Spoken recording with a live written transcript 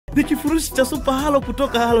Ni kifurushi cha Super Halo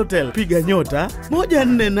kutoka Halotel. Piga nyota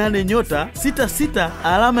 148 nyota 66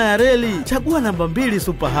 alama ya reli. Chagua namba 2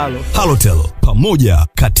 Super Halo. Halotel, pamoja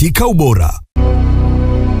katika ubora.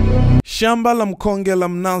 Shamba la Mkonge la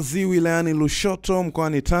Mnazi wilayani Lushosto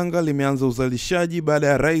mkoani Tanga limeanza uzalishaji baada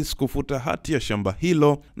ya Rais kufuta hati ya shamba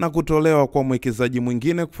hilo na kutolewa kwa mwekezaji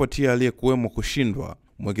mwingine kufuatia aliyekuwemo kushindwa.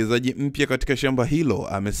 Mwekezaji mpya katika shamba hilo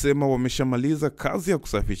amesema wameshamaliza kazi ya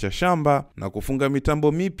kusafisha shamba na kufunga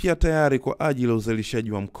mitambo mipya tayari kwa ajili ya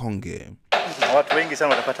uzalishaji wa mkonge. Watu wengi sana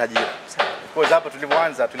watapata ajira. Kwa hapa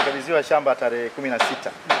tulipoanza tulikabidhiwa shamba tarehe 16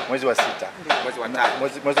 mwezi wa 6.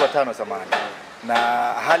 Mwezi wa 5 zamani. Na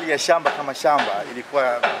hali ya shamba kama shamba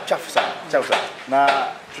ilikuwa chafu sana. Na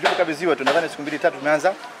tulipokabidhiwa tunadhani siku 2-3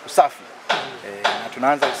 tumeanza usafi. Na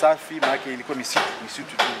tunaanza usafi maana ilikuwa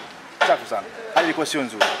misitu chafu sana. Hali ilikuwa sio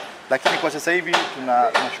nzuri. Lakini kwa sasa hivi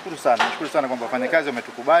tunashukuru sana kwamba wafanyakazi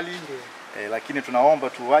wametukubali. Lakini tunaomba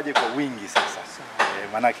tuwaje kwa wingi sasa.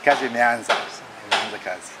 Maana kazi imeanza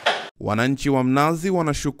kazi. Wananchi wa Mnazi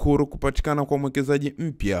wanashukuru kupatikana kwa mwekezaji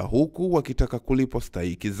mpya, huku wakitaka kulipwa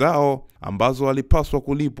stahiki zao ambazo walipaswa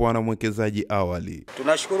kulipwa na mwekezaji awali.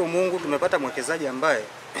 Tunashukuru Mungu tumepata mwekezaji ambaye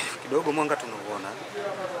kidogo mwanga tunauona.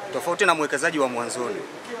 Tofauti na mwekezaji wa mwanzoni.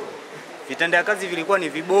 Vitendea kazi vilikuwa ni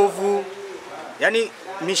vibovu. Yaani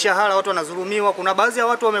mishahara watu wanadhulumiwa, kuna baadhi ya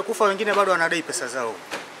watu wamekufa, wengine bado wanadai pesa zao.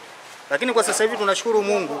 Lakini kwa sasa hivi tunashukuru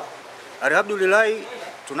Mungu. Alhamdulillah,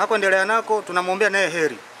 tunakoendelea nako tunamwombea naye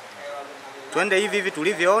heri. Tuende hivi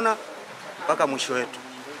tulivyoona mpaka mwisho wetu.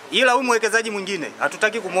 Ila huyu mwekezaji mwingine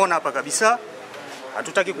hatutaki kumuona hapa kabisa.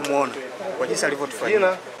 Hatutaki kumuona kwa jinsi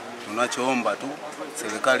alivyotufanyia. Tunachoomba tu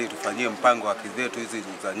serikali tufanyie mpango wa kizetu hizi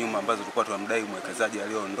za nyuma ambazo tulikuwa tunamdai mwekezaji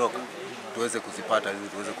aliyoondoka tuweze kuzipata ili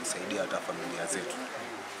tuweze kusaidia hata familia zetu.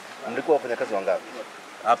 Mlikuwa wafanyakazi wangapi?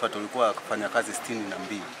 Hapa tulikuwa wafanyakazi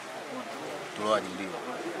 62 tulioajiriwa.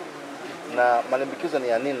 Na malimbikizo ni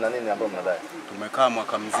ya nini na nini ambayo mnadai? Tumekaa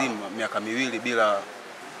mwaka mzima, miaka 2 bila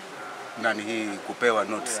kupewa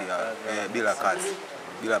notice ya bila kazi,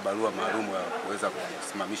 bila barua maalum ya kuweza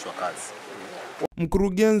kusimamishwa kazi.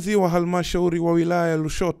 Mkurugenzi wa halmashauri wa wilaya ya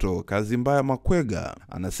Lushosto, Kazimbaya Makwega,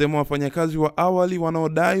 anasema wafanyakazi wa awali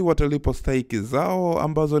wanaodai watalipwa stahiki zao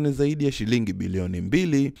ambazo ni zaidi ya shilingi bilioni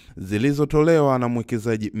 2 zilizotolewa na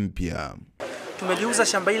mwekezaji mpya. Tumeliuza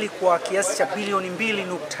shamba hili kwa kiasi cha bilioni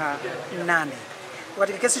 2.8.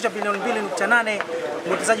 Katika kiasi cha bilioni 2.8,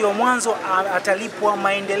 mwekezaji wa mwanzo atalipwa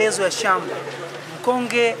maendelezo ya shamba,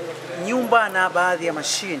 mkonge, nyumba na baadhi ya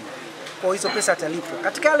mashine. Kwa hizo pesa atalipwa.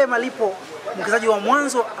 Katika yale malipo, mwekezaji wa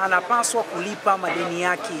mwanzo anapaswa kulipa madeni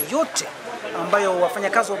yake yote ambayo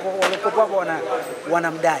wafanyakazi waliokuwa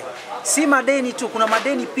wanamdai. Si madeni tu, kuna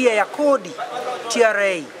madeni pia ya kodi,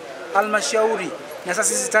 TRA, halmashauri na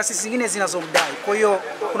taasisi zingine zinazomdai. Kwa hiyo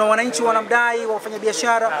kuna wananchi wanamdai,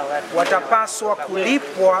 wafanyabiashara watapaswa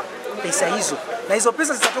kulipwa pesa hizo. Na hizo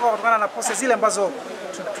pesa zitatoka kutokana na pesa zile ambazo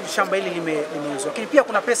shamba hili limeuzwa. Lakini pia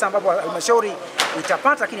kuna pesa ambapo halmashauri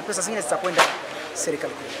itapata, lakini pesa zingine zitakwenda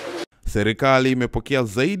serikali kuu. Serikali imepokea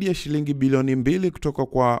zaidi ya shilingi bilioni 2 kutoka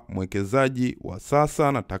kwa mwekezaji wa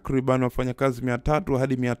Sasa na takriban wafanyakazi 300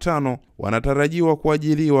 hadi 500 wanatarajiwa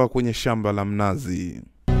kuajiriwa kwenye shamba la Mnazi.